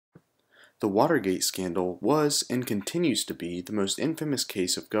The Watergate scandal was and continues to be the most infamous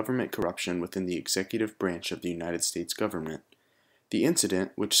case of government corruption within the executive branch of the United States government. The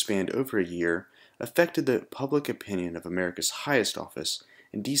incident, which spanned over a year, affected the public opinion of America's highest office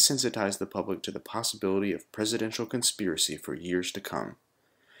and desensitized the public to the possibility of presidential conspiracy for years to come.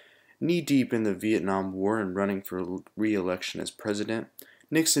 Knee-deep in the Vietnam War and running for re-election as president,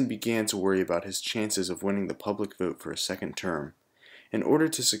 Nixon began to worry about his chances of winning the public vote for a second term. In order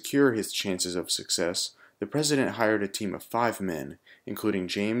to secure his chances of success, the president hired a team of 5 men, including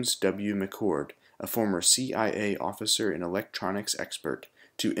James W. McCord, a former CIA officer and electronics expert,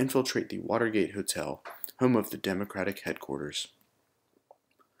 to infiltrate the Watergate Hotel, home of the Democratic headquarters.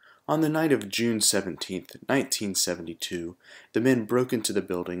 On the night of June 17, 1972, the men broke into the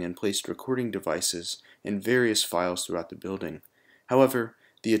building and placed recording devices and various files throughout the building. However,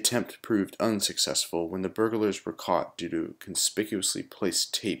 the attempt proved unsuccessful when the burglars were caught due to conspicuously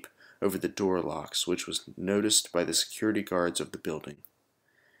placed tape over the door locks, which was noticed by the security guards of the building.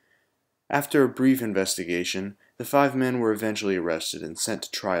 After a brief investigation, the 5 men were eventually arrested and sent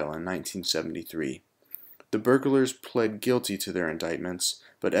to trial in 1973. The burglars pled guilty to their indictments,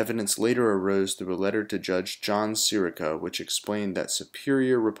 but evidence later arose through a letter to Judge John Squeakquel which explained that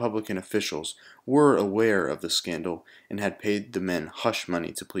superior Republican officials were aware of the scandal and had paid the men hush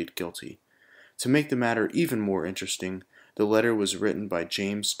money to plead guilty. To make the matter even more interesting, the letter was written by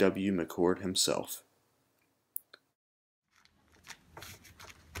James W. McCord himself.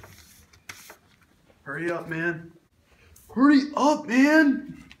 Hurry up, man. Hurry up,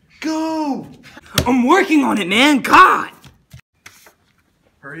 man! Go! I'm working on it, man! God!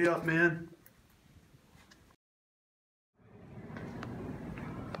 Hurry up, man.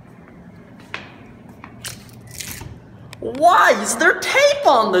 Why is there tape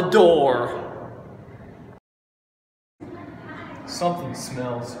on the door? Something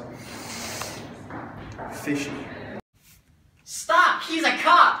smells fishy. Stop! He's a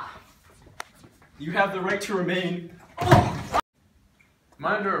cop! You have the right to remain. Am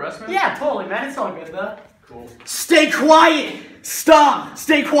I under arrest, man? Yeah, totally, man. It's all good, though. Cool. Stay quiet! Stop!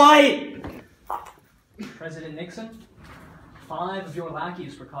 Stay quiet! President Nixon, 5 of your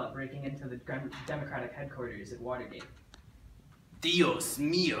lackeys were caught breaking into the Democratic headquarters at Watergate. Dios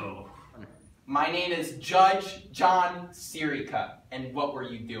mío. My name is Judge John Squeakquel, and what were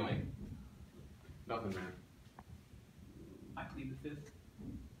you doing? Nothing, man. I plead the 5th.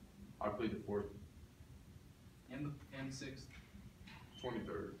 I plead the 4th. And the 6th.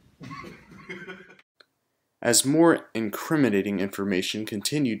 23rd. As more incriminating information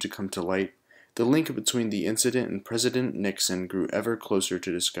continued to come to light, the link between the incident and President Nixon grew ever closer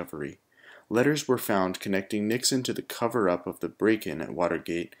to discovery. Letters were found connecting Nixon to the cover-up of the break-in at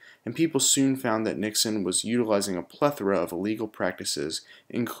Watergate, and people soon found that Nixon was utilizing a plethora of illegal practices,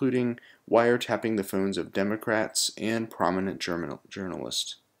 including wiretapping the phones of Democrats and prominent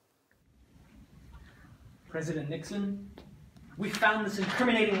journalists. President Nixon, we found this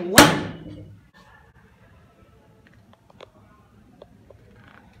incriminating letter!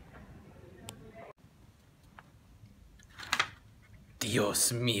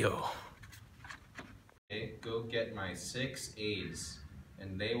 Dios mío. Okay, go get my 6 aides,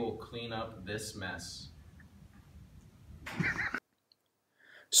 and they will clean up this mess.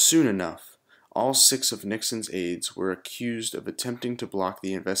 Soon enough, all 6 of Nixon's aides were accused of attempting to block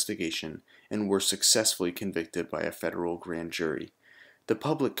the investigation and were successfully convicted by a federal grand jury. The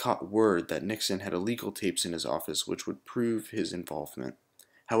public caught word that Nixon had illegal tapes in his office which would prove his involvement.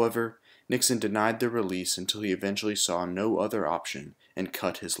 However, Nixon denied their release until he eventually saw no other option and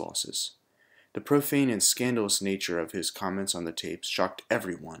cut his losses. The profane and scandalous nature of his comments on the tapes shocked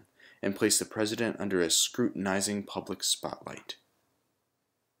everyone and placed the president under a scrutinizing public spotlight.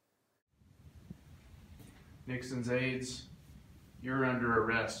 Nixon's aides, you're under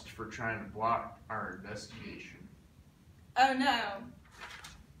arrest for trying to block our investigation. Oh no.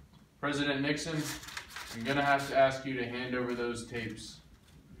 President Nixon, I'm gonna have to ask you to hand over those tapes.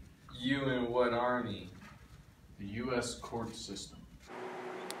 You in what army? The U.S. court system.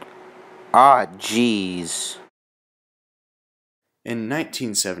 Ah, jeez. In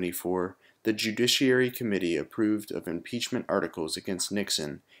 1974, the Judiciary Committee approved of impeachment articles against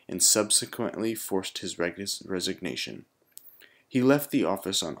Nixon and subsequently forced his resignation. He left the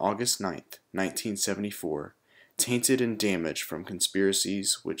office on August 9, 1974, tainted and damaged from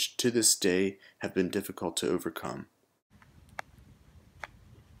conspiracies which to this day have been difficult to overcome.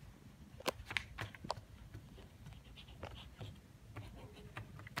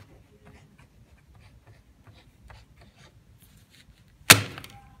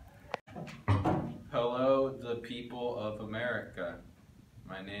 Hello, the people of America.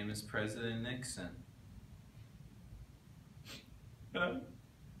 My My name is President Nixon.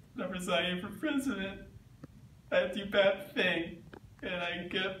 Never saw you for president. I do bad thing, and I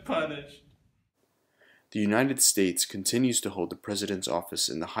get punished. The United States continues to hold the president's office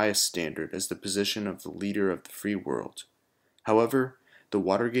in the highest standard as the position of the leader of the free world. However, the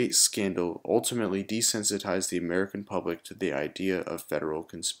Watergate scandal ultimately desensitized the American public to the idea of federal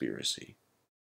conspiracy.